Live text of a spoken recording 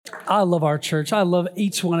I love our church. I love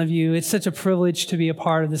each one of you. It's such a privilege to be a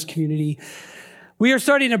part of this community. We are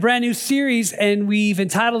starting a brand new series, and we've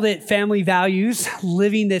entitled it Family Values,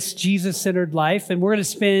 Living This Jesus-Centered Life. And we're going to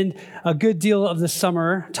spend a good deal of the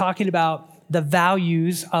summer talking about the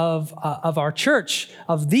values of our church,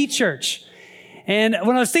 of the church. And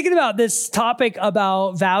when I was thinking about this topic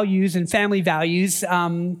about values and family values,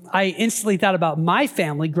 I instantly thought about my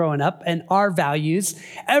family growing up and our values.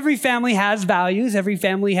 Every family has values. Every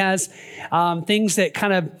family has things that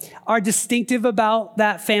kind of are distinctive about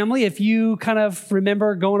that family. If you kind of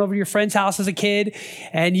remember going over to your friend's house as a kid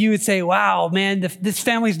and you would say, wow, man, this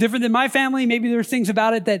family is different than my family. Maybe there's things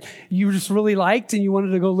about it that you just really liked and you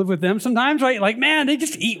wanted to go live with them sometimes, right? Like, man, they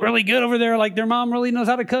just eat really good over there. Like their mom really knows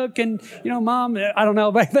how to cook. And, mom, I don't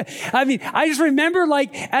know. But I mean, I just remember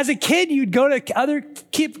like as a kid, you'd go to other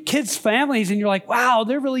kids' families and you're like, wow,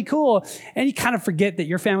 they're really cool. And you kind of forget that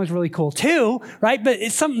your family's really cool too, right? But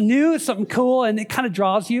it's something new, it's something cool, and it kind of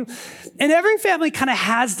draws you. And every family kind of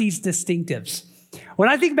has these distinctives. When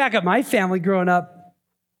I think back at my family growing up,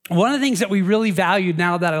 one of the things that we really valued,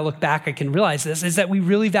 now that I look back, I can realize this, is that we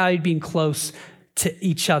really valued being close to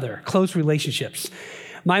each other, close relationships.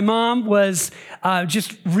 My mom was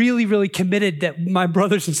just really, really committed that my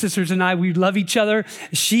brothers and sisters and I, we love each other.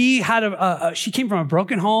 She had she came from a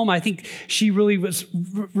broken home. I think she really was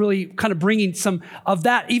really kind of bringing some of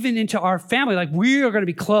that even into our family. Like we are going to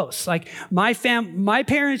be close. Like my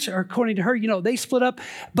parents, are, according to her, they split up,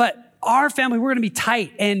 but our family, we're going to be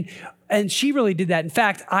tight. And she really did that. In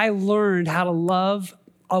fact, I learned how to love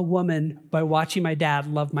a woman by watching my dad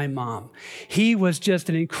love my mom. He was just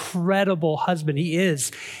an incredible husband. He is.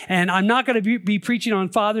 And I'm not going to be preaching on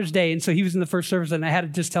Father's Day. And so he was in the first service and I had to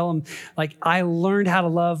just tell him, like, I learned how to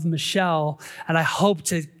love Michelle and I hope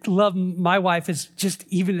to love my wife as just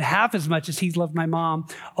even half as much as he's loved my mom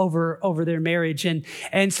over their marriage.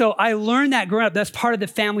 And so I learned that growing up. That's part of the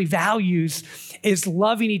family values, is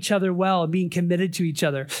loving each other well and being committed to each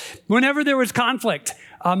other. Whenever there was conflict,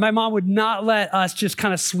 my mom would not let us just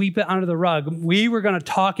kind of sweep it under the rug. We were going to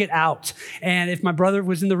talk it out. And if my brother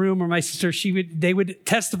was in the room or my sister, they would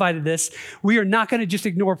testify to this. We are not going to just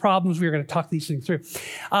ignore problems. We are going to talk these things through.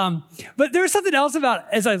 But there was something else about,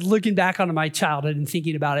 as I was looking back on my childhood and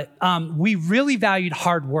thinking about it, we really valued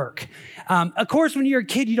hard work. Of course, when you're a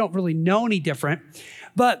kid, you don't really know any different.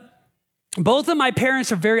 But both of my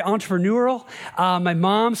parents are very entrepreneurial. My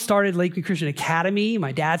mom started Blakeley Christian Academy.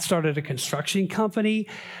 My dad started a construction company.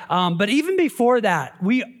 But even before that,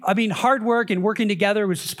 hard work and working together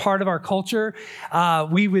was just part of our culture.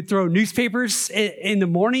 We would throw newspapers in the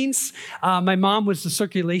mornings. My mom was the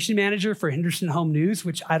circulation manager for Henderson Home News,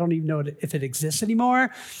 which I don't even know if it exists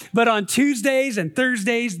anymore. But on Tuesdays and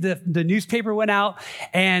Thursdays, the newspaper went out.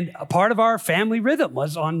 And a part of our family rhythm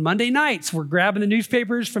was on Monday nights, we're grabbing the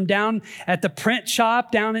newspapers from down at the print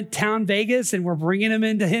shop down in town Vegas, and we're bringing them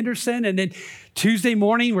into Henderson. And then Tuesday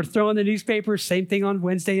morning, we're throwing the newspapers, same thing on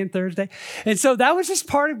Wednesday and Thursday. And so that was just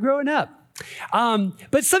part of growing up.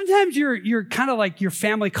 But sometimes you're kind of like your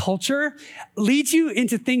family culture leads you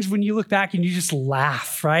into things when you look back and you just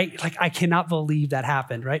laugh, right? Like, I cannot believe that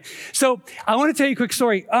happened, right? So I want to tell you a quick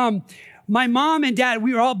story. My mom and dad,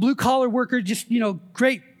 we were all blue collar workers, just,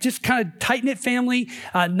 great, just kind of tight knit family,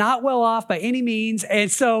 not well off by any means. And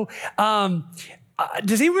so,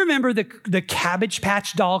 does anyone remember the Cabbage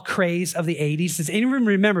Patch doll craze of the 80s? Does anyone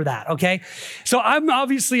remember that? Okay. So I'm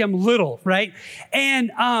little, right?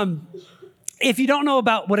 And, if you don't know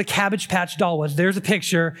about what a Cabbage Patch doll was, there's a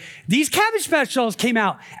picture. These Cabbage Patch dolls came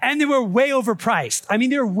out and they were way overpriced. I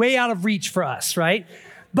mean, they were way out of reach for us, right?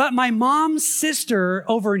 But my mom's sister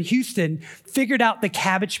over in Houston figured out the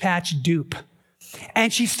Cabbage Patch dupe.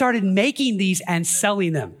 And she started making these and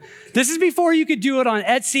selling them. This is before you could do it on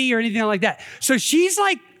Etsy or anything like that. So she's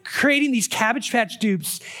like creating these Cabbage Patch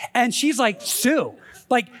dupes. And she's like, Sue,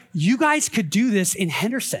 like, you guys could do this in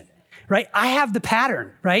Henderson, right? I have the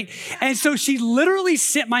pattern, right? And so she literally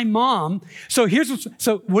sent my mom. So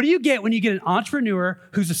what do you get when you get an entrepreneur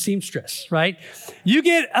who's a seamstress, right? You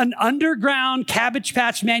get an underground Cabbage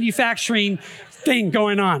Patch manufacturing thing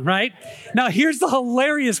going on, right? Now, here's the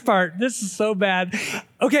hilarious part. This is so bad.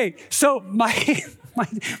 Okay, so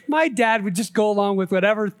my dad would just go along with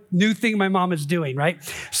whatever new thing my mom is doing, right?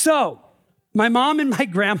 So my mom and my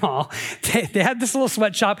grandma, they had this little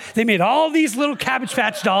sweatshop. They made all these little Cabbage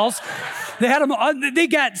Patch dolls. They had them, they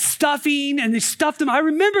got stuffing and they stuffed them. I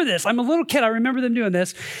remember this. I'm a little kid. I remember them doing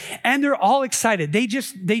this. And they're all excited. They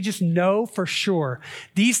just know for sure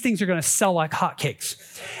these things are going to sell like hotcakes.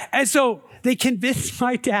 And so they convinced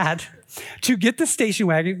my dad to get the station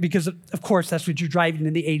wagon, because of course that's what you're driving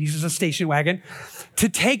in the 80s is a station wagon, to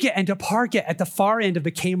take it and to park it at the far end of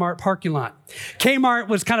the Kmart parking lot. Kmart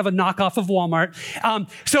was kind of a knockoff of Walmart.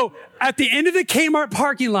 So at the end of the Kmart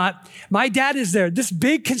parking lot, my dad is there. This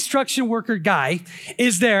big construction worker guy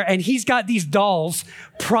is there, and he's got these dolls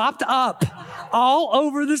propped up all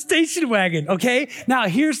over the station wagon, okay? Now,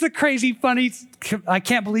 here's the crazy, funny, I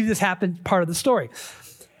can't believe this happened part of the story.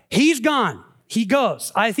 He's gone. He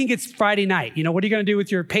goes. I think it's Friday night. You know, what are you going to do with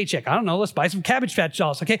your paycheck? I don't know. Let's buy some Cabbage Patch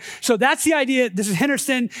dolls, okay? So that's the idea. This is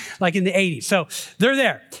Henderson, like in the 80s. So they're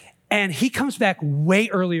there. And he comes back way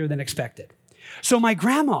earlier than expected. So my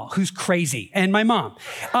grandma, who's crazy, and my mom,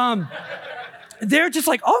 they're just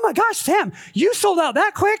like, oh my gosh, Sam, you sold out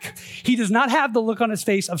that quick? He does not have the look on his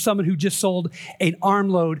face of someone who just sold an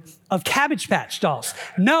armload of Cabbage Patch dolls.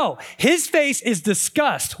 No, his face is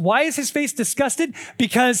disgust. Why is his face disgusted?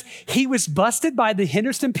 Because he was busted by the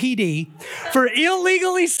Henderson PD for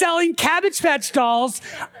illegally selling Cabbage Patch dolls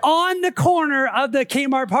on the corner of the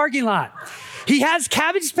Kmart parking lot. He has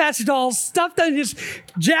Cabbage Patch dolls stuffed in his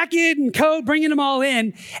jacket and coat, bringing them all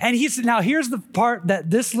in. And he said, now here's the part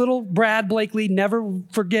that this little Brad Blakeley never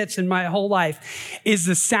forgets in my whole life is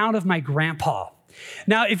the sound of my grandpa.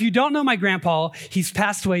 Now, if you don't know my grandpa, he's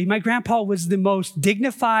passed away. My grandpa was the most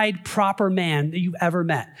dignified, proper man that you've ever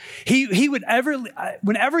met.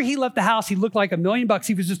 Whenever he left the house, he looked like $1 million.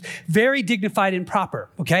 He was just very dignified and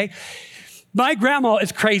proper, okay? My grandma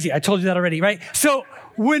is crazy. I told you that already, right? So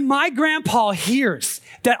when my grandpa hears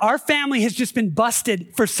that our family has just been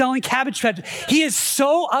busted for selling Cabbage Patch, he is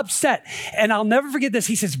so upset. And I'll never forget this.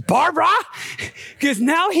 He says, Barbara, because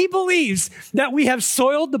now he believes that we have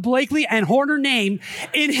soiled the Blakeley and Horner name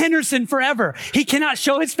in Henderson forever. He cannot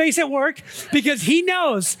show his face at work because he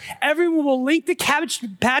knows everyone will link the Cabbage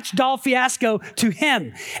Patch doll fiasco to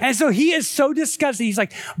him. And so he is so disgusted. He's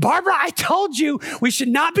like, Barbara, I told you we should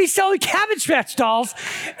not be selling Cabbage Patch dolls.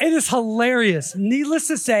 It is hilarious. Needless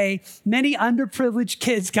to say, many underprivileged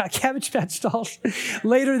kids got Cabbage Patch dolls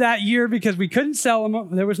later that year because we couldn't sell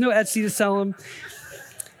them. There was no Etsy to sell them.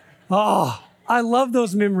 Oh, I love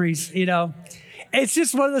those memories, you know. It's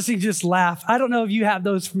just one of those things, just laugh. I don't know if you have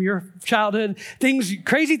those from your childhood,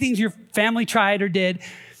 crazy things your family tried or did.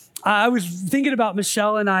 I was thinking about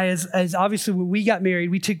Michelle and I as obviously when we got married,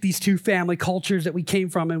 we took these two family cultures that we came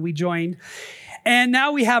from and we joined. And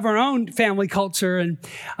now we have our own family culture. And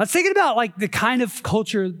I was thinking about like the kind of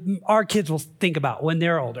culture our kids will think about when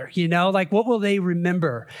they're older, you know, like what will they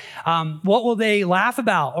remember? What will they laugh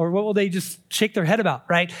about? Or what will they just shake their head about,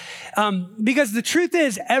 right? Because the truth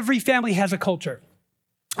is every family has a culture.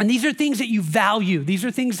 And these are things that you value. These are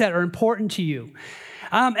things that are important to you.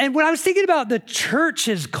 And when I was thinking about the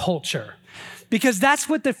church's culture, because that's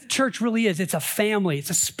what the church really is. It's a family. It's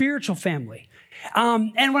a spiritual family.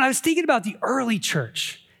 And when I was thinking about the early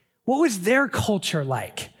church, what was their culture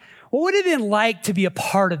like? What would it have been like to be a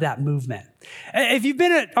part of that movement? If you've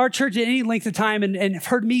been at our church at any length of time and have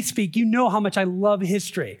heard me speak, you know how much I love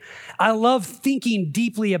history. I love thinking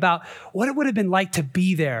deeply about what it would have been like to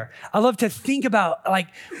be there. I love to think about like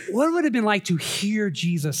what it would have been like to hear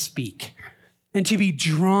Jesus speak and to be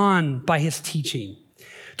drawn by his teaching,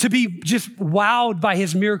 to be just wowed by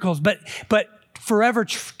his miracles, but forever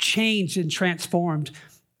changed and transformed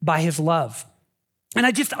by his love. And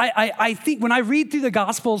I think when I read through the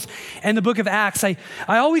Gospels and the book of Acts, I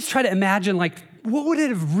always try to imagine like, what would it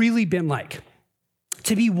have really been like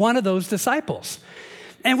to be one of those disciples?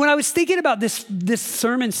 And when I was thinking about this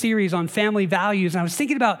sermon series on family values, and I was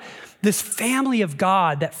thinking about this family of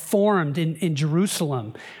God that formed in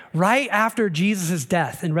Jerusalem right after Jesus'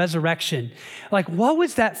 death and resurrection, like what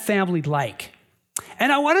was that family like?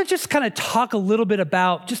 And I want to just kind of talk a little bit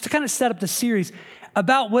about, just to kind of set up the series,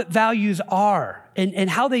 about what values are and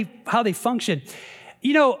how they function.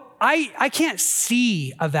 You know, I can't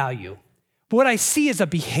see a value, but what I see is a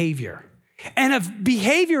behavior. And a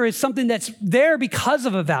behavior is something that's there because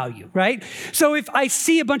of a value, right? So if I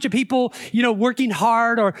see a bunch of people, you know, working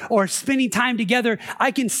hard or spending time together, I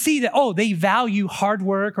can see that, oh, they value hard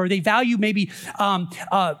work, or they value maybe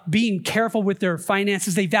being careful with their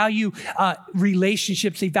finances. They value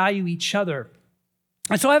relationships. They value each other.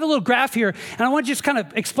 And so I have a little graph here, and I want to just kind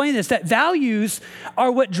of explain this, that values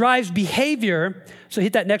are what drives behavior. So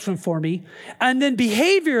hit that next one for me. And then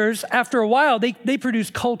behaviors, after a while, they produce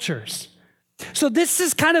cultures. So this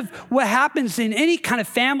is kind of what happens in any kind of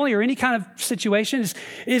family or any kind of situation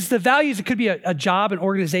is the values. It could be a job, an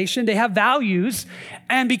organization. They have values,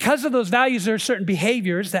 And because of those values, there are certain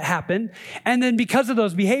behaviors that happen. And then because of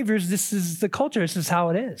those behaviors, this is the culture. This is how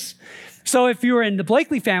it is. So if you were in the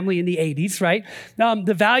Blakeley family in the 80s, right,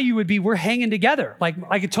 the value would be we're hanging together. Like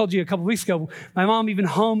I told you a couple weeks ago, my mom even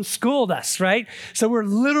homeschooled us, right? So we're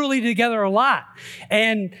literally together a lot.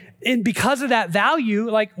 And because of that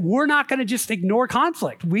value, like we're not going to just ignore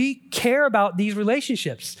conflict. We care about these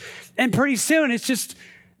relationships. And pretty soon it's just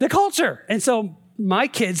the culture. And so my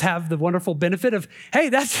kids have the wonderful benefit of, hey,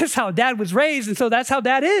 that's just how dad was raised. And so that's how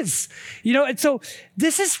dad is, and so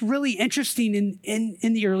this is really interesting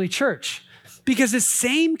in the early church because the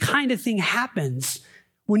same kind of thing happens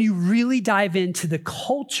when you really dive into the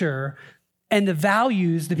culture and the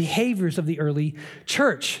values, the behaviors of the early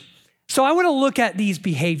church. So I want to look at these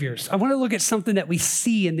behaviors. I want to look at something that we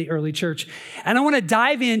see in the early church. And I want to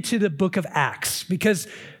dive into the book of Acts because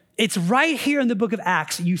it's right here in the book of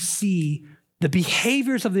Acts you see the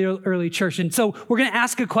behaviors of the early church. And so we're going to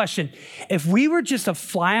ask a question. If we were just a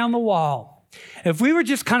fly on the wall, if we were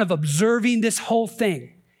just kind of observing this whole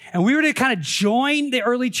thing, and we were to kind of join the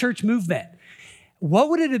early church movement, what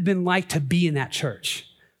would it have been like to be in that church?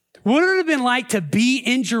 What would it have been like to be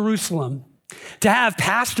in Jerusalem, to have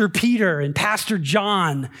Pastor Peter and Pastor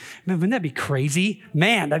John? Wouldn't that be crazy?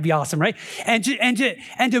 Man, that'd be awesome, right? And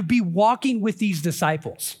to be walking with these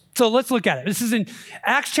disciples. So let's look at it. This is in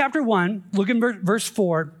Acts chapter 1, look in verse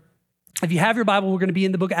 4. If you have your Bible, we're going to be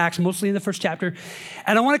in the book of Acts, mostly in the first chapter.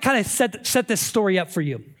 And I want to kind of set this story up for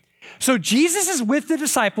you. So Jesus is with the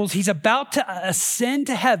disciples. He's about to ascend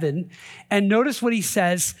to heaven. And notice what he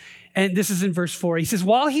says, and this is in verse 4. He says,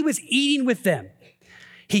 while he was eating with them,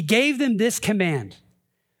 he gave them this command: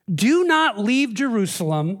 do not leave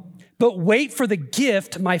Jerusalem, but wait for the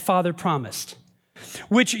gift my Father promised,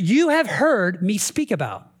 which you have heard me speak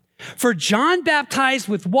about. For John baptized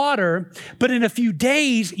with water, but in a few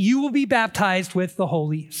days you will be baptized with the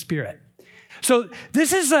Holy Spirit. So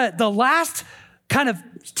this is the last kind of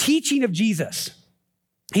teaching of Jesus.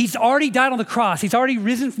 He's already died on the cross. He's already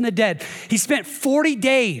risen from the dead. He spent 40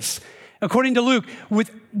 days, according to Luke,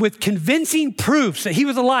 with convincing proofs that he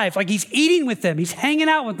was alive. Like he's eating with them. He's hanging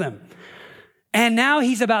out with them. And now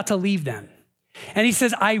he's about to leave them. And he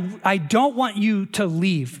says, I don't want you to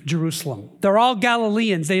leave Jerusalem. They're all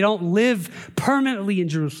Galileans. They don't live permanently in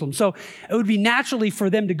Jerusalem. So it would be naturally for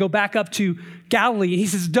them to go back up to Galilee. And he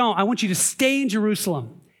says, don't. I want you to stay in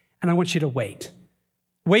Jerusalem, and I want you to wait.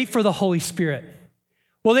 Wait for the Holy Spirit.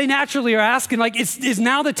 Well, they naturally are asking, like, is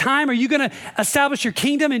now the time? Are you going to establish your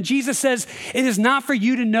kingdom? And Jesus says, it is not for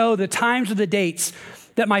you to know the times or the dates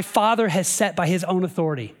that my Father has set by his own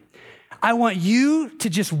authority. I want you to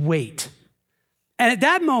just wait. And at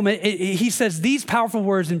that moment, he says these powerful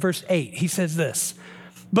words in verse 8. He says this: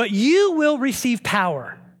 but you will receive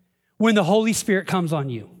power when the Holy Spirit comes on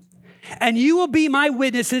you. And you will be my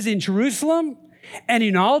witnesses in Jerusalem and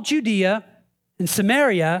in all Judea and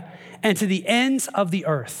Samaria and to the ends of the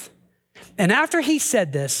earth. And after he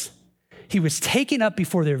said this, he was taken up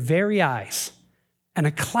before their very eyes, and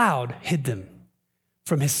a cloud hid them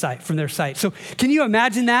from their sight. So can you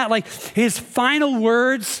imagine that? Like his final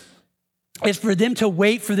words is for them to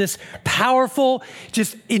wait for this powerful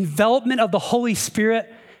just envelopment of the Holy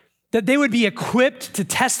Spirit, that they would be equipped to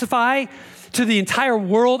testify to the entire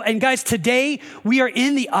world. And guys, today we are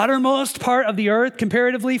in the uttermost part of the earth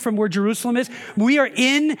comparatively from where Jerusalem is. We are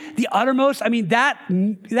in the uttermost. I mean,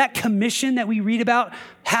 that commission that we read about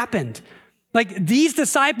happened. Like these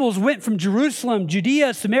disciples went from Jerusalem,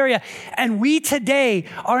 Judea, Samaria, and we today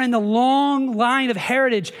are in the long line of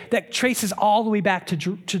heritage that traces all the way back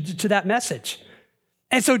to that message.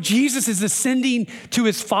 And so Jesus is ascending to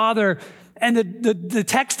his Father, and the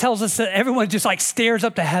text tells us that everyone just like stares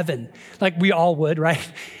up to heaven, like we all would, right?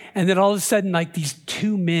 And then all of a sudden, like these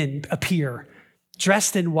two men appear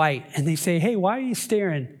dressed in white, and they say, hey, why are you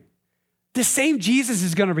staring? The same Jesus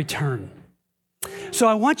is going to return. So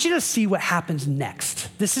I want you to see what happens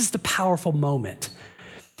next. This is the powerful moment.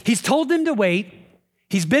 He's told them to wait.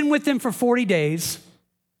 He's been with them for 40 days.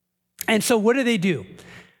 And so what do?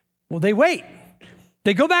 Well, they wait.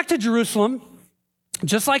 They go back to Jerusalem,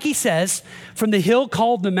 just like he says, from the hill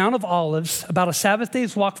called the Mount of Olives, about a Sabbath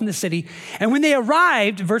day's walk from the city. And when they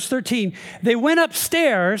arrived, verse 13, they went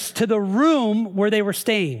upstairs to the room where they were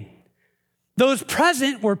staying. Those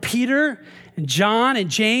present were Peter and John and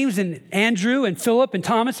James and Andrew and Philip and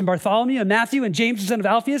Thomas and Bartholomew and Matthew and James the son of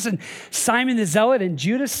Alphaeus and Simon the Zealot and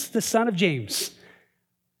Judas the son of James.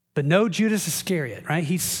 But no Judas Iscariot, right?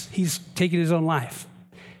 He's taking his own life.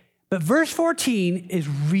 But verse 14 is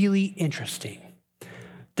really interesting.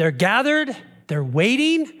 They're gathered, they're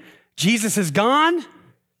waiting, Jesus is gone.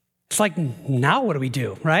 It's like, now what do we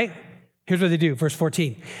do, right? Here's what they do, verse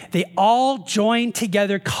 14. They all join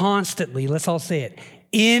together constantly, let's all say it,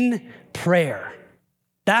 in prayer.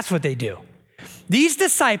 That's what they do. These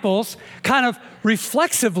disciples kind of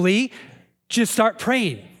reflexively just start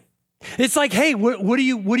praying. It's like, hey, what do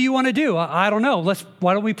you want to do? I don't know.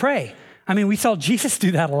 Why don't we pray? I mean, we saw Jesus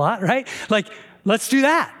do that a lot, right? Like, let's do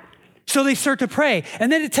that. So they start to pray. And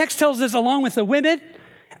then the text tells us, along with the women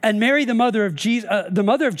and Mary, the mother of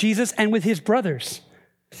Jesus, and with his brothers.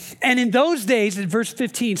 And in those days, in verse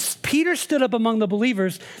 15, Peter stood up among the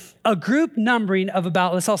believers, a group numbering of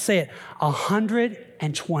about, let's all say it,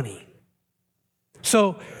 120.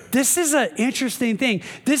 So this is an interesting thing.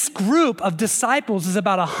 This group of disciples is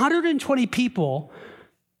about 120 people,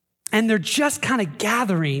 and they're just kind of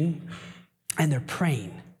gathering and they're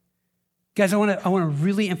praying. Guys, I want to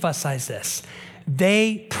really emphasize this.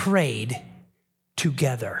 They prayed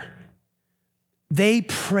together. They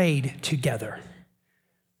prayed together.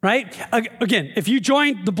 Right? Again, if you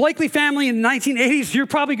joined the Blakeley family in the 1980s, you're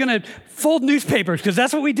probably going to fold newspapers because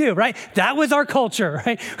that's what we do, right? That was our culture,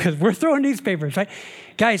 right? Because we're throwing newspapers, right?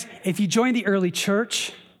 Guys, if you joined the early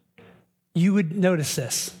church, you would notice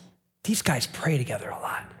this. These guys pray together a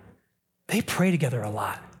lot. They pray together a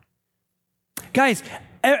lot. Guys,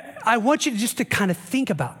 I want you just to kind of think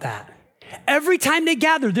about that. Every time they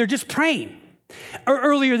gather, they're just praying.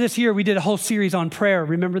 Earlier this year, we did a whole series on prayer.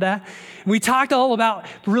 Remember that? We talked all about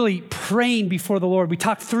really praying before the Lord. We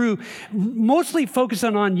talked through mostly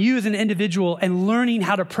focusing on you as an individual and learning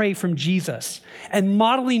how to pray from Jesus and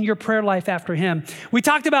modeling your prayer life after him. We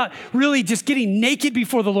talked about really just getting naked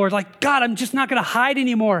before the Lord, like, God, I'm just not going to hide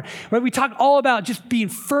anymore. Right? We talked all about just being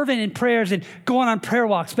fervent in prayers and going on prayer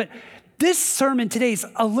walks. But this sermon today is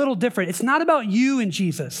a little different. It's not about you and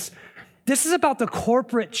Jesus. This is about the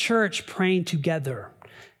corporate church praying together.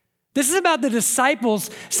 This is about the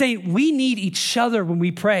disciples saying we need each other when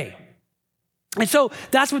we pray. And so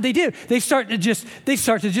that's what they do. They start to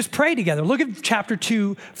just pray together. Look at chapter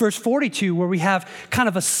 2, verse 42, where we have kind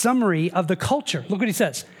of a summary of the culture. Look what he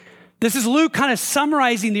says. This is Luke kind of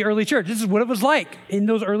summarizing the early church. This is what it was like in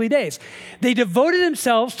those early days. They devoted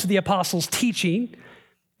themselves to the apostles' teaching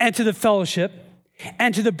and to the fellowship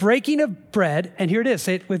and to the breaking of bread, and here it is,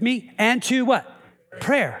 say it with me, and to what?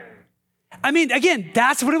 Prayer. I mean, again,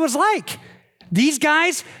 that's what it was like. These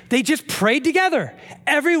guys, they just prayed together.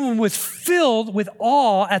 Everyone was filled with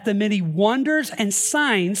awe at the many wonders and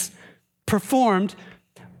signs performed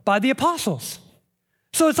by the apostles.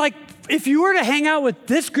 So it's like, if you were to hang out with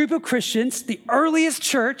this group of Christians, the earliest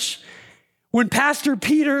church, when Pastor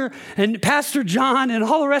Peter and Pastor John and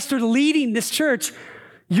all the rest are leading this church,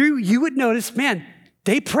 you would notice, man,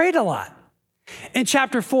 they prayed a lot. In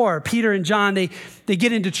chapter 4, Peter and John, they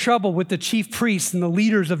get into trouble with the chief priests and the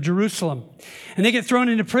leaders of Jerusalem. And they get thrown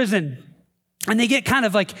into prison. And they get kind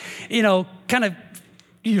of like,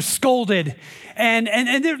 you're scolded. And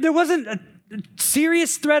there wasn't a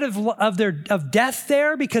serious threat of death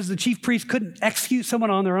there because the chief priest couldn't execute someone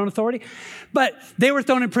on their own authority. But they were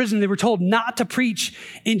thrown in prison. They were told not to preach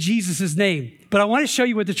in Jesus' name. But I want to show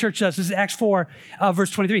you what the church does. This is Acts 4, verse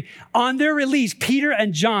 23. On their release, Peter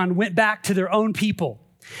and John went back to their own people.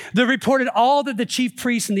 They reported all that the chief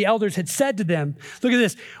priests and the elders had said to them. Look at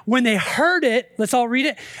this. When they heard it, let's all read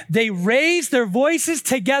it. They raised their voices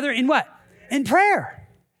together in what? In prayer.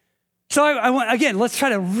 So I want, again, let's try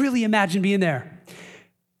to really imagine being there.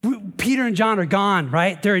 Peter and John are gone,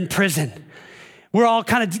 right? They're in prison. We're all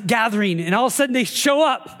kind of gathering, and all of a sudden they show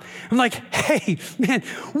up. I'm like, hey, man,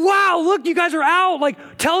 wow, look, you guys are out.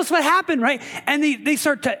 Like, tell us what happened, right? And they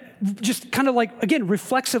start to just kind of like, again,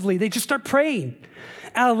 reflexively, they just start praying.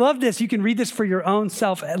 And I love this. You can read this for your own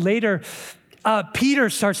self later. Peter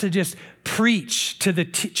starts to just preach to the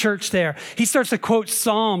church there. He starts to quote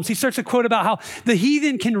Psalms. He starts to quote about how the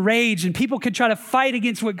heathen can rage and people can try to fight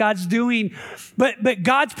against what God's doing, but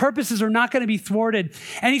God's purposes are not going to be thwarted.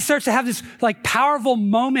 And he starts to have this like powerful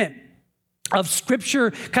moment of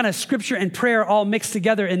scripture and prayer all mixed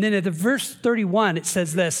together. And then at the verse 31, it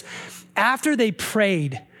says this: after they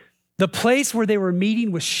prayed, the place where they were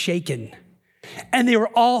meeting was shaken, and they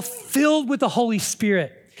were all filled with the Holy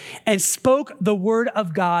Spirit and spoke the word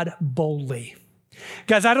of God boldly.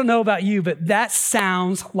 Guys, I don't know about you, but that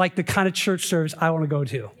sounds like the kind of church service I want to go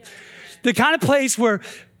to. The kind of place where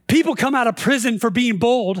people come out of prison for being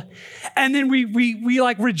bold, and then we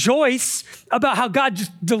like rejoice about how God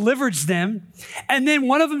just delivers them. And then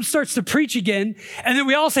one of them starts to preach again. And then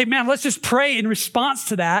we all say, man, let's just pray in response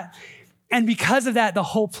to that. And because of that, the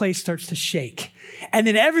whole place starts to shake. And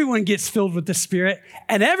then everyone gets filled with the Spirit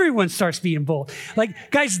and everyone starts being bold.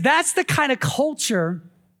 Like, guys, that's the kind of culture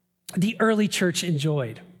the early church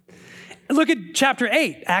enjoyed. Look at chapter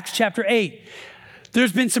 8, Acts chapter 8.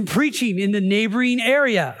 There's been some preaching in the neighboring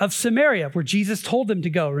area of Samaria where Jesus told them to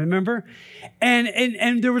go, remember?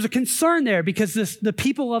 And there was a concern there because the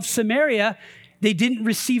people of Samaria, they didn't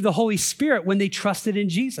receive the Holy Spirit when they trusted in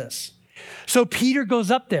Jesus. So Peter goes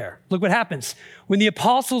up there. Look what happens. When the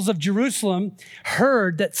apostles of Jerusalem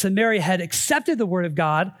heard that Samaria had accepted the word of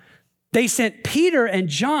God, they sent Peter and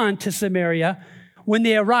John to Samaria. When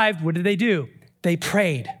they arrived, what did they do? They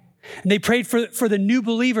prayed. And they prayed for the new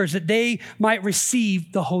believers that they might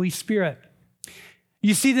receive the Holy Spirit.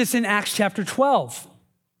 You see this in Acts chapter 12.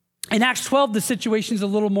 In Acts 12, the situation is a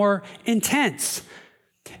little more intense.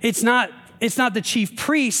 It's not the chief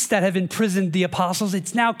priests that have imprisoned the apostles.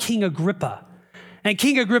 It's now King Agrippa. And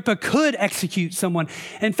King Agrippa could execute someone.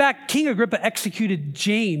 In fact, King Agrippa executed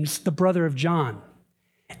James, the brother of John.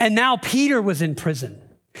 And now Peter was in prison.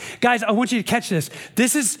 Guys, I want you to catch this.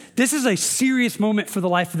 This is a serious moment for the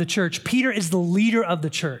life of the church. Peter is the leader of the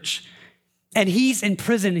church. And he's in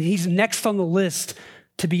prison, and he's next on the list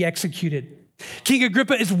to be executed. King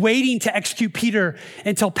Agrippa is waiting to execute Peter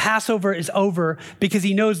until Passover is over because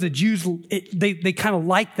he knows the Jews, they kind of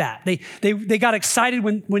like that. They got excited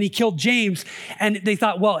when he killed James, and they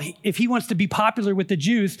thought, well, if he wants to be popular with the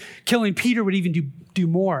Jews, killing Peter would even do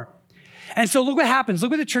more. And so look what happens.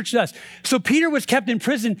 Look what the church does. So Peter was kept in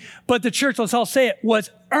prison, but the church, let's all say it, was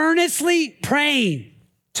earnestly praying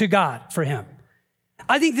to God for him.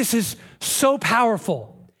 I think this is so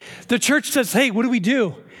powerful. The church says, hey, what do we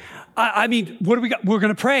do? What do we got? We're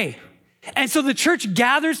going to pray. And so the church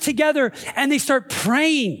gathers together and they start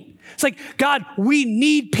praying. It's like, God, we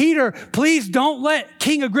need Peter. Please don't let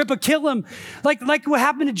King Agrippa kill him. Like what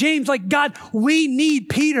happened to James. Like, God, we need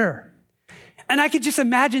Peter. And I could just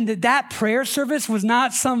imagine that prayer service was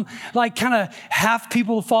not some like kind of half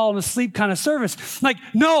people falling asleep kind of service. Like,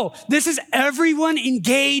 no, this is everyone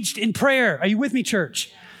engaged in prayer. Are you with me, church?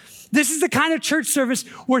 This is the kind of church service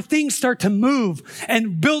where things start to move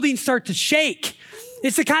and buildings start to shake.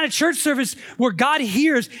 It's the kind of church service where God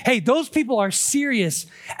hears, hey, those people are serious,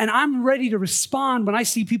 and I'm ready to respond when I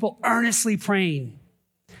see people earnestly praying.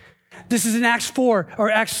 This is in Acts 4 or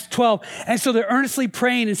Acts 12. And so they're earnestly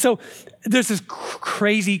praying. And so there's this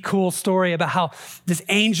crazy cool story about how this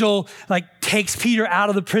angel like takes Peter out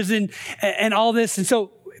of the prison and all this. And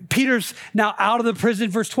so Peter's now out of the prison,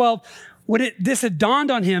 verse 12. When this had dawned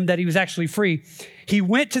on him that he was actually free, he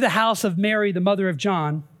went to the house of Mary, the mother of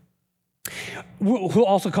John, who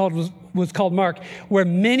also was called Mark, where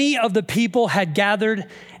many of the people had gathered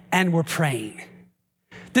and were praying.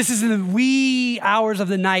 This is in the wee hours of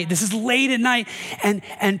the night. This is late at night.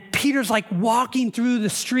 And Peter's like walking through the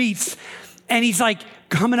streets, and he's like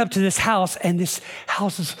coming up to this house, and this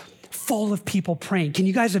house is full of people praying. Can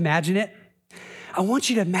you guys imagine it? I want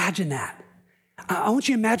you to imagine that. I want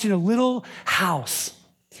you to imagine a little house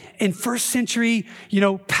in first century,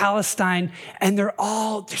 Palestine, and there's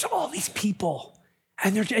all these people,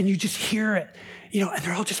 and you just hear it, and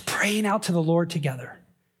they're all just praying out to the Lord together.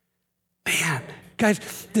 Man,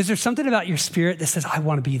 guys, is there something about your spirit that says, I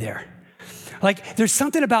want to be there? Like, there's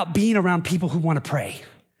something about being around people who want to pray.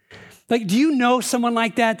 Like, do you know someone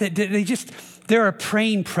like that they're a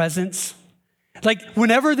praying presence? Like,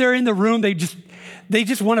 whenever they're in the room, they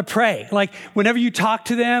just want to pray. Like, whenever you talk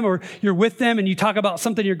to them or you're with them and you talk about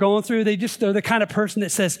something you're going through, they're the kind of person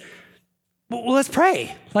that says, well, let's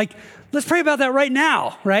pray. Like, let's pray about that right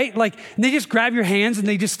now, right? Like, and they just grab your hands and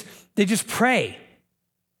they just pray.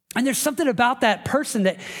 And there's something about that person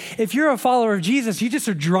that if you're a follower of Jesus, you just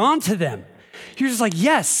are drawn to them. You're just like,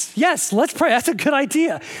 yes, let's pray. That's a good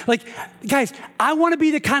idea. Like, guys, I want to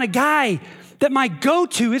be the kind of guy that my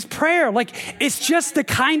go-to is prayer. Like, it's just the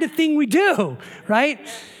kind of thing we do, right?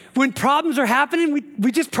 When problems are happening,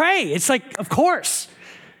 we just pray. It's like, of course.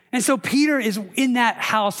 And so Peter is in that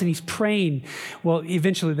house and he's praying. Well,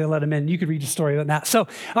 eventually they let him in. You could read the story on that. So,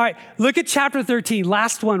 all right, look at chapter 13.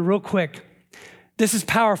 Last one real quick. This is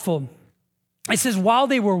powerful. It says, while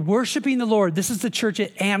they were worshiping the Lord, this is the church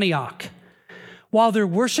at Antioch. While they're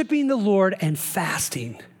worshiping the Lord and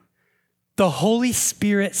fasting, the Holy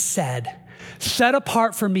Spirit said, set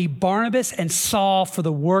apart for me Barnabas and Saul for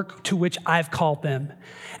the work to which I've called them.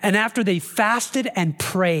 And after they fasted and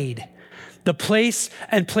prayed, placed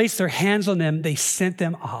their hands on them, they sent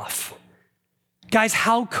them off. Guys,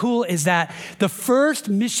 how cool is that? The first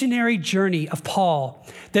missionary journey of Paul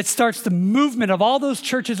that starts the movement of all those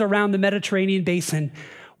churches around the Mediterranean basin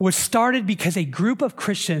was started because a group of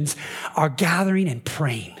Christians are gathering and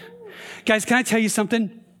praying. Guys, can I tell you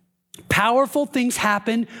something? Powerful things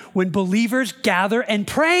happen when believers gather and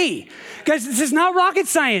pray. Guys, this is not rocket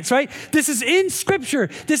science, right? This is in Scripture.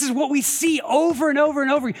 This is what we see over and over and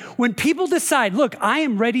over. When people decide, look, I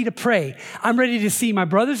am ready to pray. I'm ready to see my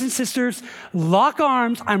brothers and sisters lock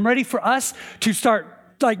arms. I'm ready for us to start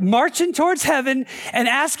marching towards heaven and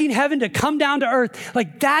asking heaven to come down to earth.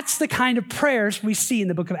 That's the kind of prayers we see in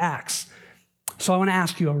the book of Acts. So I want to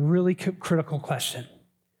ask you a really critical question.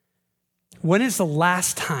 When is the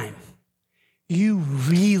last time you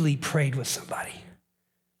really prayed with somebody?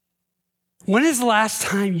 When is the last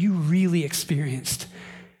time you really experienced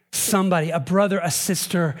somebody, a brother, a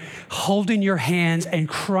sister, holding your hands and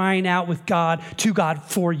crying out to God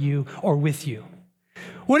for you or with you?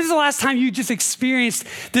 When is the last time you just experienced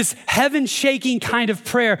this heaven-shaking kind of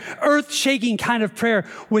prayer, earth-shaking kind of prayer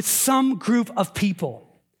with some group of people?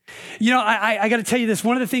 I got to tell you this.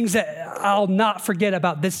 One of the things that I'll not forget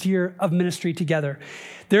about this year of ministry together,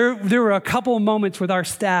 there were a couple of moments with our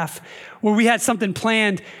staff where we had something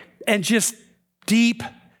planned and just deep,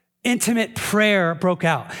 intimate prayer broke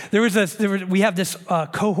out. We have this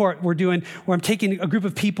cohort we're doing where I'm taking a group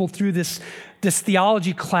of people through this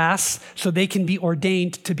theology class so they can be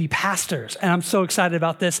ordained to be pastors. And I'm so excited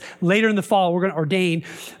about this. Later in the fall, we're going to ordain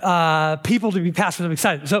people to be pastors. I'm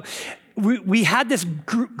excited. So we had this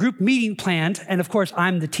group meeting planned, and of course,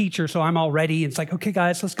 I'm the teacher, so I'm all ready. It's like, okay,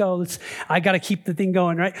 guys, let's go. I got to keep the thing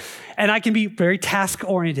going, right? And I can be very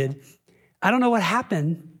task-oriented. I don't know what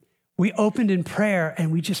happened. We opened in prayer,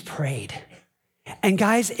 and we just prayed. And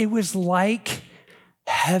guys, it was like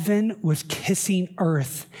heaven was kissing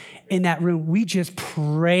earth in that room. We just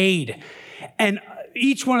prayed. And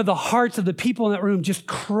each one of the hearts of the people in that room just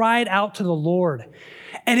cried out to the Lord.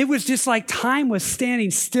 And it was just like time was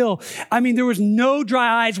standing still. I mean, there was no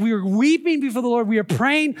dry eyes. We were weeping before the Lord. We were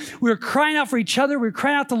praying. We were crying out for each other. We were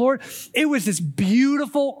crying out to the Lord. It was this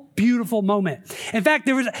beautiful, beautiful moment. In fact,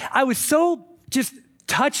 I was so just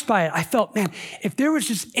touched by it. I felt, man, if there was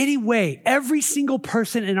just any way every single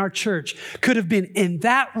person in our church could have been in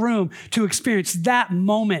that room to experience that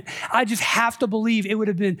moment, I just have to believe it would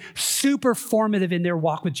have been super formative in their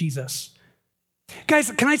walk with Jesus.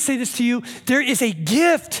 Guys, can I say this to you? There is a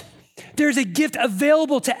gift. There's a gift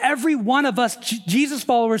available to every one of us Jesus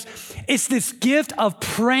followers. It's this gift of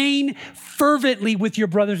praying fervently with your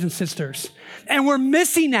brothers and sisters. And we're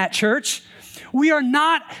missing that, church. We are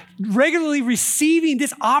not regularly receiving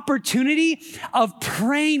this opportunity of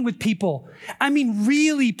praying with people. I mean,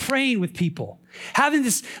 really praying with people. Having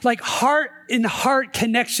this heart-in-heart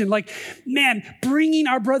connection, bringing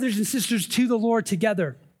our brothers and sisters to the Lord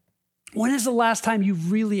together. When is the last time you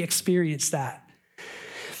really experienced that?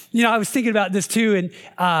 I was thinking about this too,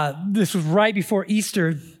 and this was right before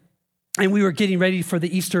Easter, and we were getting ready for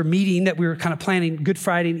the Easter meeting that we were kind of planning, Good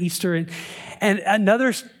Friday and Easter, and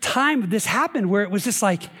another time this happened where it was just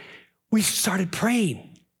like we started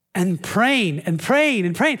praying and praying and praying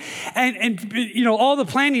and praying, and all the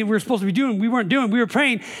planning we were supposed to be doing, we weren't doing. We were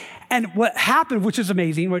praying, and what happened, which is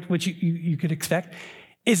amazing, which you could expect,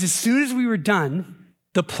 is as soon as we were done,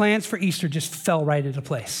 the plans for Easter just fell right into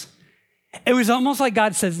place. It was almost like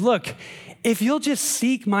God says, look, if you'll just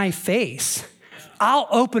seek my face, I'll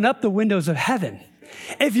open up the windows of heaven.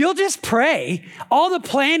 If you'll just pray, all the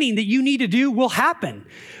planning that you need to do will happen.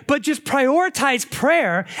 But just prioritize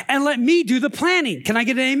prayer and let me do the planning. Can I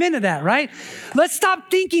get an amen to that, right? Let's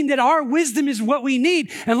stop thinking that our wisdom is what we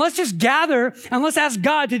need, and let's just gather and let's ask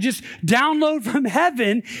God to just download from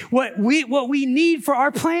heaven what we need for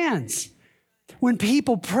our plans. When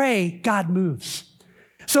people pray, God moves.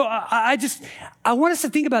 So I want us to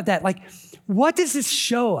think about that. What does this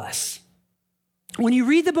show us? When you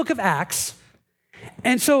read the book of Acts,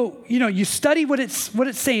 and so, you study what it's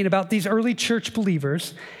saying about these early church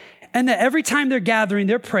believers, and that every time they're gathering,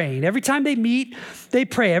 they're praying. Every time they meet, they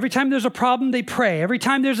pray. Every time there's a problem, they pray. Every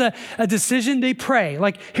time there's a decision, they pray.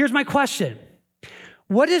 Here's my question.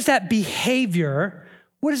 What does that behavior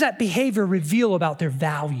reveal about their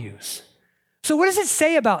values? So what does it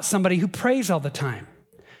say about somebody who prays all the time?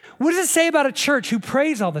 What does it say about a church who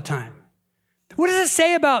prays all the time? What does it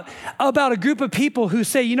say about a group of people who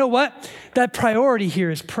say, you know what? That priority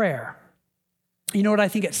here is prayer. You know what I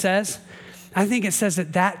think it says? I think it says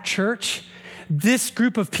that church, this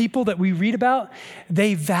group of people that we read about,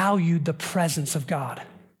 they valued the presence of God.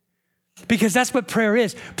 Because that's what prayer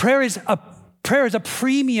is. Prayer is a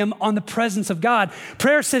premium on the presence of God.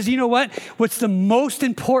 Prayer says, you know what? What's the most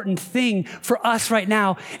important thing for us right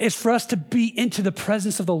now is for us to be into the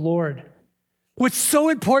presence of the Lord. What's so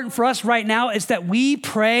important for us right now is that we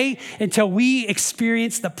pray until we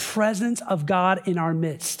experience the presence of God in our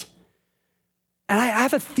midst. And I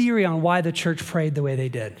have a theory on why the church prayed the way they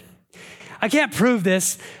did. I can't prove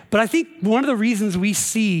this, but I think one of the reasons we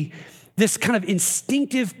see this kind of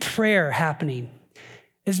instinctive prayer happening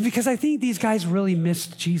is because I think these guys really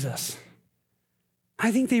missed Jesus.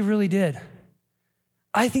 I think they really did.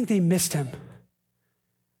 I think they missed him.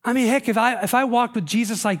 I mean, heck, if I walked with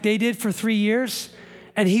Jesus like they did for 3 years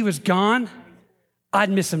and he was gone, I'd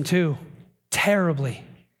miss him too, terribly.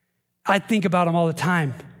 I'd think about him all the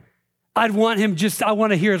time. I want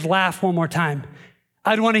to hear his laugh one more time.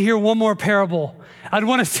 I'd want to hear one more parable. I'd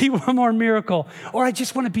want to see one more miracle. Or I would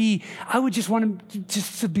just want him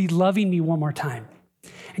to be loving me one more time.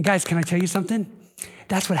 And guys, can I tell you something?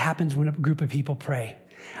 That's what happens when a group of people pray.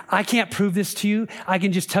 I can't prove this to you. I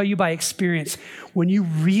can just tell you by experience. When you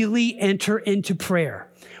really enter into prayer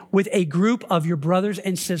with a group of your brothers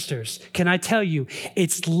and sisters, can I tell you,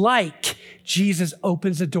 it's like Jesus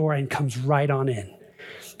opens the door and comes right on in.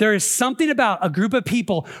 There is something about a group of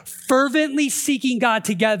people fervently seeking God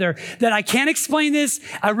together that I can't explain this.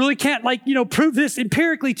 I really can't prove this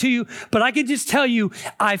empirically to you, but I can just tell you,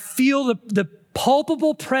 I feel the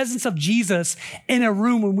palpable presence of Jesus in a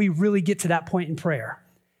room when we really get to that point in prayer.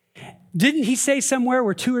 Didn't he say somewhere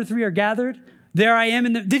where 2 or 3 are gathered? There I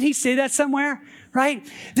am. Didn't he say that somewhere? Right?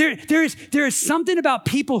 There is something about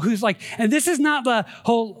people who's like, and this is not the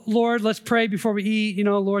whole, Lord, let's pray before we eat.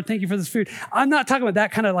 Lord, thank you for this food. I'm not talking about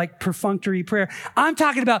that kind of like perfunctory prayer. I'm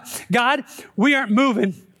talking about, God, we aren't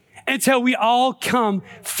moving until we all come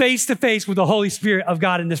face to face with the Holy Spirit of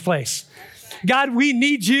God in this place. God, we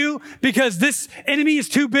need you because this enemy is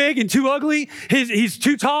too big and too ugly. He's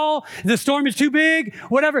too tall. The storm is too big,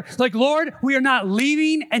 whatever. Like, Lord, we are not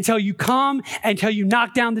leaving until you come, until you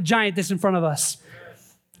knock down the giant that's in front of us.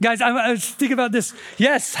 Guys, I was thinking about this.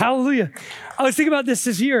 Yes, hallelujah. I was thinking about this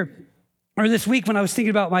this week when I was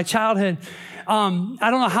thinking about my childhood. I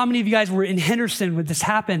don't know how many of you guys were in Henderson when this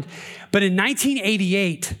happened, but in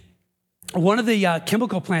 1988, one of the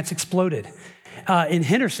chemical plants exploded. In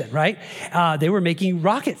Henderson, right? They were making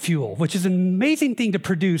rocket fuel, which is an amazing thing to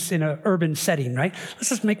produce in an urban setting, right? Let's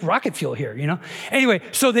just make rocket fuel here, Anyway,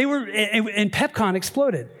 so they were, and Pepcon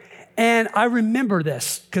exploded. And I remember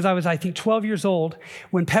this because I was, I think, 12 years old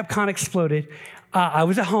when Pepcon exploded. I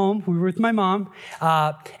was at home. We were with my mom,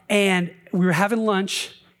 and we were having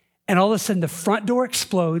lunch. And all of a sudden, the front door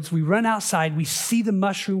explodes. We run outside. We see the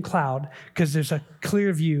mushroom cloud because there's a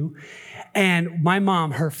clear view. And my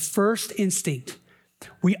mom, her first instinct,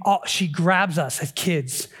 she grabs us as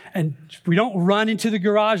kids, and we don't run into the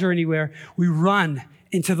garage or anywhere. We run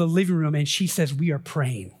into the living room, and she says, "We are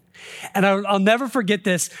praying." And I'll never forget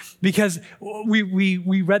this because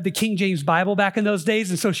we read the King James Bible back in those days.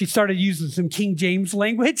 And so she started using some King James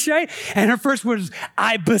language, right? And her first word is,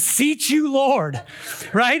 "I beseech you, Lord,"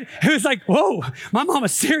 right? It was like, whoa, my mom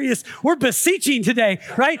is serious. We're beseeching today,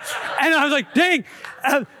 right? And I was like, dang.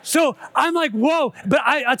 So I'm like, whoa. But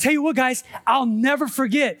I'll tell you what, guys, I'll never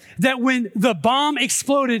forget that when the bomb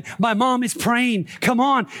exploded, my mom is praying. Come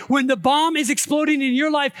on. When the bomb is exploding in your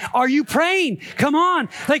life, are you praying? Come on.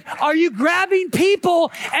 Like, are you grabbing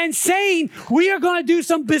people and saying, we are going to do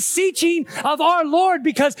some beseeching of our Lord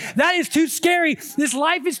because that is too scary. This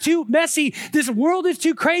life is too messy. This world is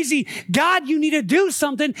too crazy. God, you need to do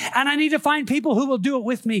something, and I need to find people who will do it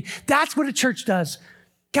with me. That's what a church does.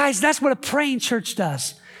 Guys, that's what a praying church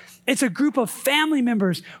does. It's a group of family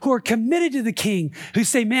members who are committed to the King, who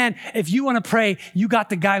say, man, if you want to pray, you got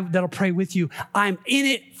the guy that'll pray with you. I'm in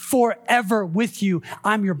it forever with you.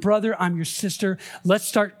 I'm your brother. I'm your sister. Let's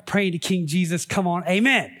start praying to King Jesus. Come on.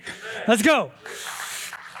 Amen. Let's go.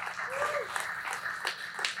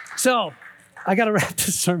 So I got to wrap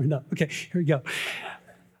this sermon up. Okay, here we go.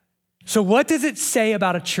 So what does it say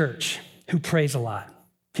about a church who prays a lot?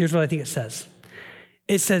 Here's what I think it says.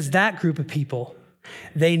 It says that group of people,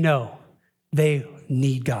 they know they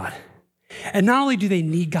need God. And not only do they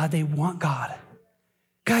need God, they want God.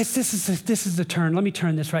 Guys, this is the turn. Let me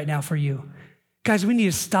turn this right now for you. Guys, we need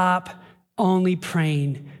to stop only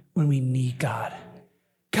praying when we need God.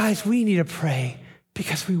 Guys, we need to pray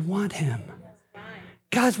because we want him.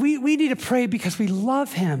 Guys, we need to pray because we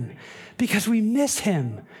love him, because we miss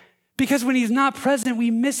him, because when he's not present,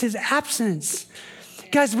 we miss his absence.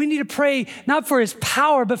 Guys, we need to pray not for his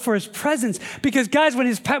power, but for his presence. Because guys, when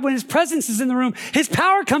his presence is in the room, his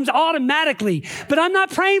power comes automatically. But I'm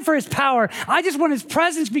not praying for his power. I just want his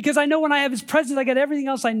presence because I know when I have his presence, I got everything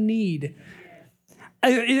else I need.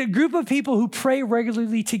 A group of people who pray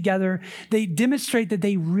regularly together, they demonstrate that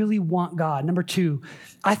they really want God. Number 2,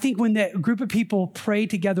 I think when that group of people pray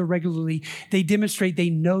together regularly, they demonstrate they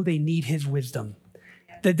know they need his wisdom.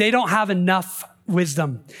 That they don't have enough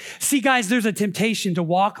wisdom. See, guys, there's a temptation to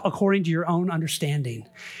walk according to your own understanding,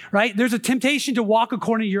 right? There's a temptation to walk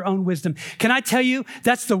according to your own wisdom. Can I tell you,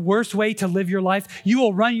 that's the worst way to live your life? You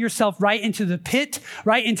will run yourself right into the pit,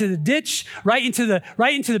 right into the ditch, right into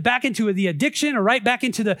the addiction, or right back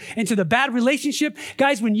into the bad relationship.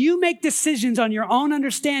 Guys, when you make decisions on your own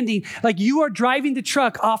understanding, like you are driving the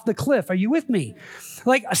truck off the cliff. Are you with me?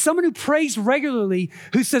 Like someone who prays regularly,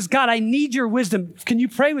 who says, God, I need your wisdom. Can you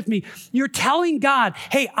pray with me? You're telling God,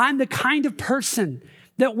 hey, I'm the kind of person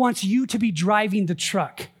that wants you to be driving the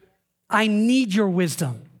truck. I need your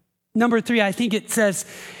wisdom. Number 3, I think it says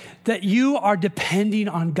that you are depending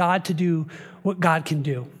on God to do what God can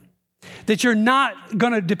do. That you're not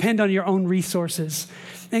going to depend on your own resources.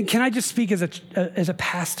 And can I just speak as a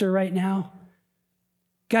pastor right now?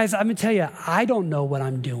 Guys, I'm going to tell you, I don't know what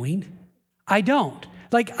I'm doing. I don't.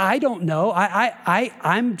 I don't know.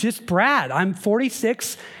 I'm just Brad. I'm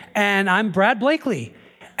 46 and I'm Brad Blakeley.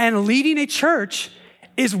 And leading a church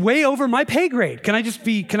is way over my pay grade. Can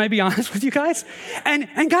I be honest with you guys?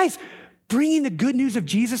 And guys, bringing the good news of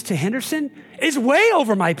Jesus to Henderson is way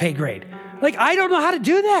over my pay grade. I don't know how to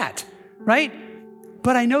do that, right?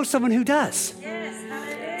 But I know someone who does.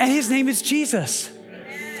 And his name is Jesus.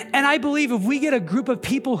 And I believe if we get a group of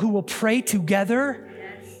people who will pray together,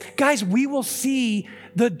 guys, we will see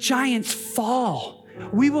the giants fall.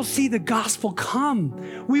 We will see the gospel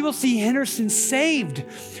come. We will see Henderson saved.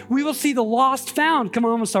 We will see the lost found. Come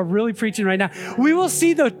on, I'm gonna start really preaching right now. We will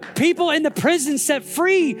see the people in the prison set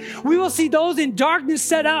free. We will see those in darkness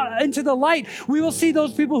set out into the light. We will see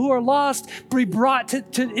those people who are lost be brought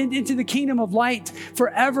into the kingdom of light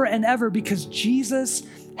forever and ever, because Jesus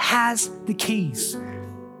has the keys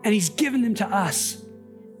and he's given them to us.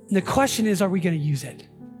 And the question is, are we gonna use it?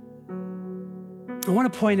 I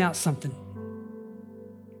want to point out something.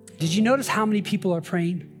 Did you notice how many people are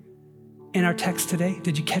praying in our text today?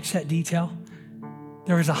 Did you catch that detail?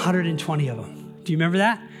 There was 120 of them. Do you remember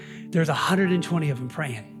that? There's 120 of them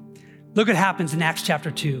praying. Look what happens in Acts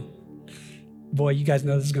chapter 2. Boy, you guys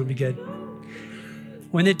know this is going to be good.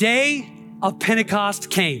 When the day of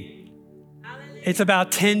Pentecost came, it's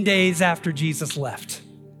about 10 days after Jesus left,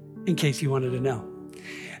 in case you wanted to know.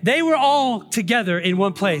 They were all together in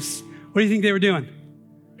one place. What do you think they were doing?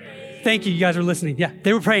 Thank you, you guys were listening. Yeah,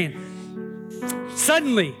 they were praying.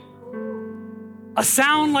 Suddenly, a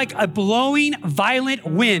sound like a blowing violent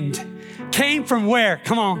wind came from where?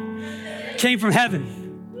 Come on. Came from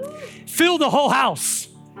heaven. Filled the whole house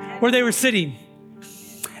where they were sitting.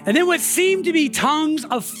 And then what seemed to be tongues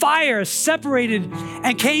of fire separated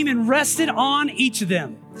and came and rested on each of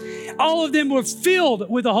them. All of them were filled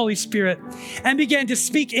with the Holy Spirit and began to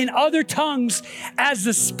speak in other tongues as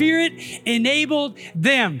the Spirit enabled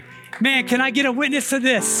them. Man, can I get a witness to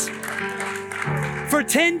this? For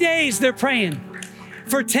 10 days, they're praying.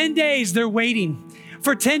 For 10 days, they're waiting.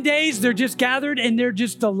 For 10 days, they're just gathered and they're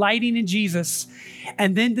just delighting in Jesus.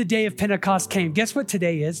 And then the day of Pentecost came. Guess what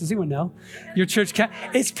today is? Does anyone know? Your church,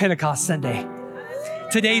 it's Pentecost Sunday.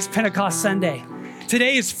 Today's Pentecost Sunday.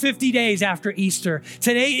 Today is 50 days after Easter.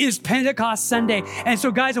 Today is Pentecost Sunday. And so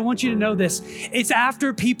guys, I want you to know this. It's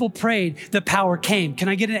after people prayed, the power came. Can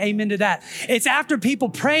I get an amen to that? It's after people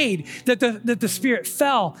prayed that the Spirit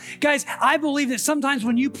fell. Guys, I believe that sometimes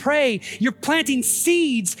when you pray, you're planting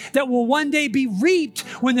seeds that will one day be reaped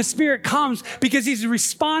when the Spirit comes, because he's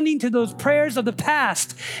responding to those prayers of the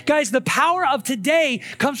past. Guys, the power of today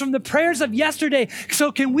comes from the prayers of yesterday.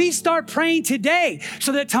 So can we start praying today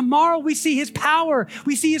so that tomorrow we see his power,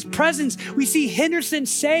 we see his presence, we see Henderson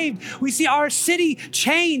saved, we see our city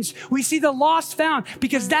changed, we see the lost found,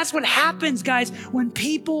 because that's what happens, guys, when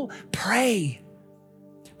people pray.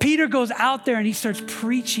 Peter goes out there and he starts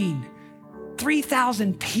preaching.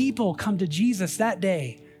 3,000 people come to Jesus that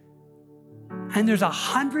day. And there's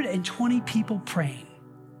 120 people praying.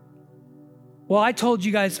 Well, I told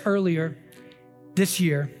you guys earlier this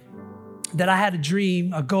year that I had a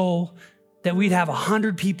dream, a goal, that we'd have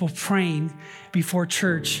 100 people praying before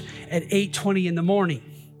church at 8:20 in the morning.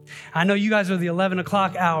 I know you guys are the 11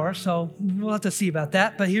 o'clock hour, so we'll have to see about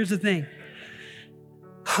that. But here's the thing.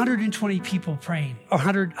 120 people praying, or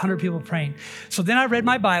 100 people praying. So then I read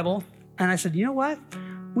my Bible and I said, you know what?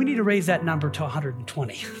 We need to raise that number to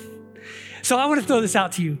 120. So I want to throw this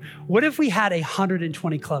out to you. What if we had a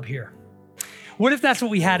 120 club here? What if that's what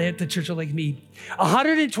we had at the Church of Lake Mead?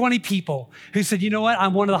 120 people who said, you know what?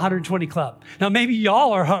 I'm one of the 120 club. Now, maybe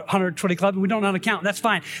y'all are 120 club and we don't know how to count. That's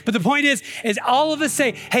fine. But the point is all of us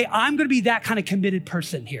say, hey, I'm going to be that kind of committed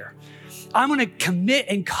person here. I'm going to commit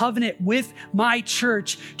and covenant with my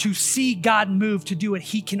church to see God move, to do what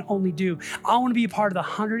he can only do. I want to be a part of the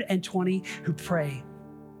 120 who pray.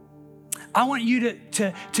 I want you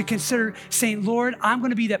to consider saying, Lord, I'm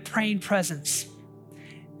going to be that praying presence.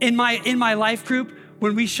 In my life group,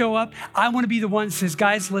 when we show up, I want to be the one that says,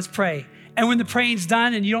 guys, let's pray. And when the praying's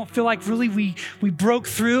done and you don't feel like really we broke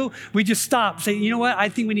through, we just stop. Say, you know what? I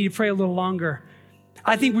think we need to pray a little longer.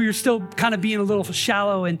 I think we are still kind of being a little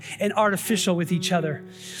shallow and artificial with each other.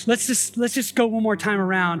 Let's just go one more time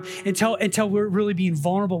around until we're really being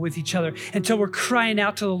vulnerable with each other, until we're crying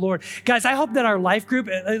out to the Lord. Guys, I hope that our life group,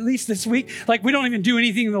 at least this week, like we don't even do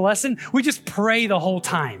anything in the lesson. We just pray the whole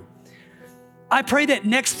time. I pray that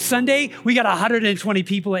next Sunday, we got 120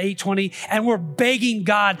 people at 820, and we're begging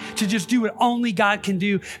God to just do what only God can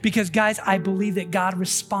do. Because guys, I believe that God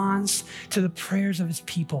responds to the prayers of his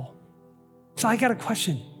people. So I got a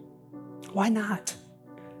question. Why not?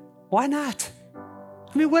 Why not?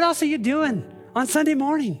 I mean, what else are you doing on Sunday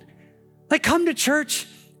morning? Like, come to church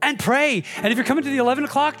and pray. And if you're coming to the 11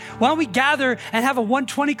 o'clock, why don't we gather and have a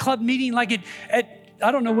 120 club meeting like at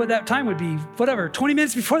I don't know what that time would be, whatever, 20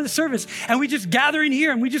 minutes before the service. And we just gather in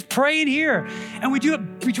here and we just pray in here. And we do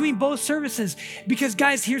it between both services. Because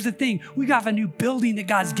guys, here's the thing. We got a new building that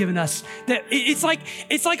God's given us. That it's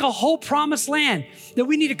like a whole promised land that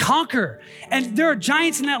we need to conquer. And there are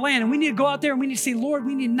giants in that land. And we need to go out there and we need to say, Lord,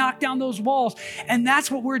 we need to knock down those walls. And that's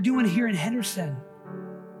what we're doing here in Henderson.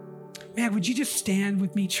 Man, would you just stand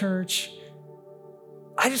with me, church?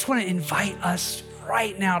 I just want to invite us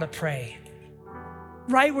right now to pray.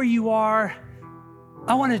 Right where you are,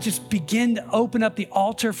 I want to just begin to open up the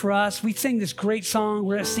altar for us. We sing this great song.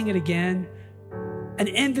 We're going to sing it again. An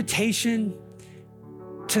invitation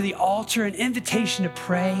to the altar, an invitation to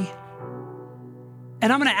pray.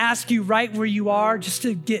 And I'm going to ask you right where you are just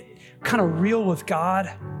to get kind of real with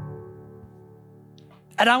God.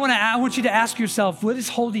 And I want you to ask yourself, what is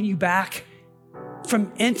holding you back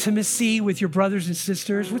from intimacy with your brothers and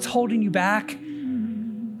sisters? What's holding you back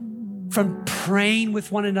from praying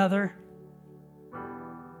with one another?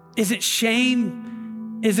 Is it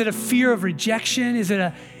shame? Is it a fear of rejection? Is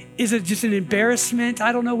it just an embarrassment?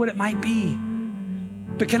 I don't know what it might be.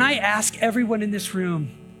 But can I ask everyone in this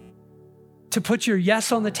room to put your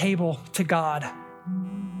yes on the table to God?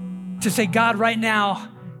 To say, God, right now,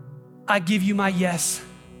 I give you my yes.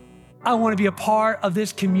 I want to be a part of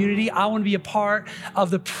this community. I want to be a part of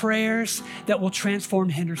the prayers that will transform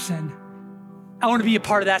Henderson. I want to be a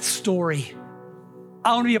part of that story.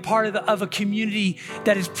 I want to be a part of a community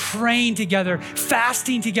that is praying together,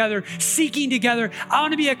 fasting together, seeking together. I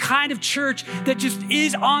want to be a kind of church that just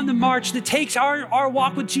is on the march, that takes our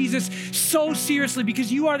walk with Jesus so seriously,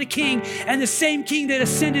 because you are the King, and the same King that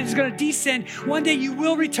ascended is going to descend. One day you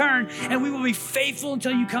will return, and we will be faithful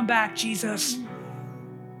until you come back, Jesus.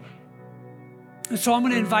 And so I'm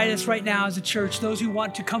going to invite us right now as a church, those who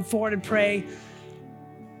want to come forward and pray.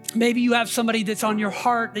 Maybe you have somebody that's on your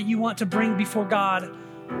heart that you want to bring before God.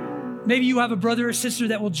 Maybe you have a brother or sister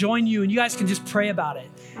that will join you and you guys can just pray about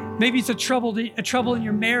it. Maybe it's a trouble in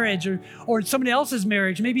your marriage or in somebody else's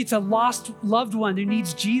marriage. Maybe it's a lost loved one who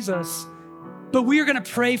needs Jesus. But we are going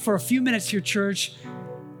to pray for a few minutes here, church.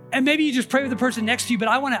 And maybe you just pray with the person next to you, but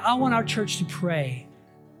I want our church to pray.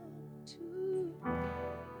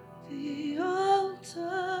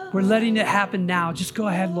 We're letting it happen now. Just go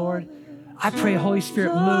ahead, Lord. I pray, Holy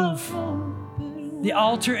Spirit, move. The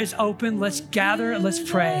altar is open. Let's gather and let's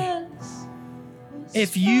pray.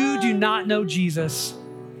 If you do not know Jesus,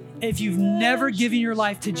 if you've never given your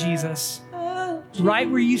life to Jesus, right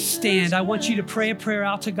where you stand, I want you to pray a prayer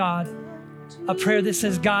out to God. A prayer that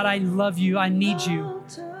says, God, I love you. I need you.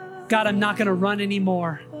 God, I'm not going to run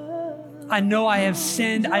anymore. I know I have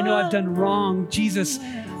sinned. I know I've done wrong. Jesus,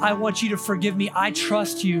 I want you to forgive me. I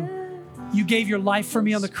trust you. You gave your life for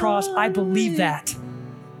me on the cross. I believe that.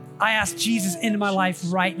 I ask Jesus into my life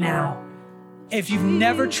right now. If you've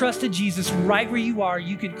never trusted Jesus, right where you are,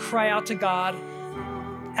 you can cry out to God.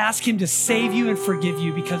 Ask him to save you and forgive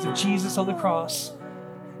you because of Jesus on the cross,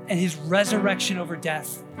 and his resurrection over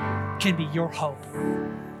death can be your hope.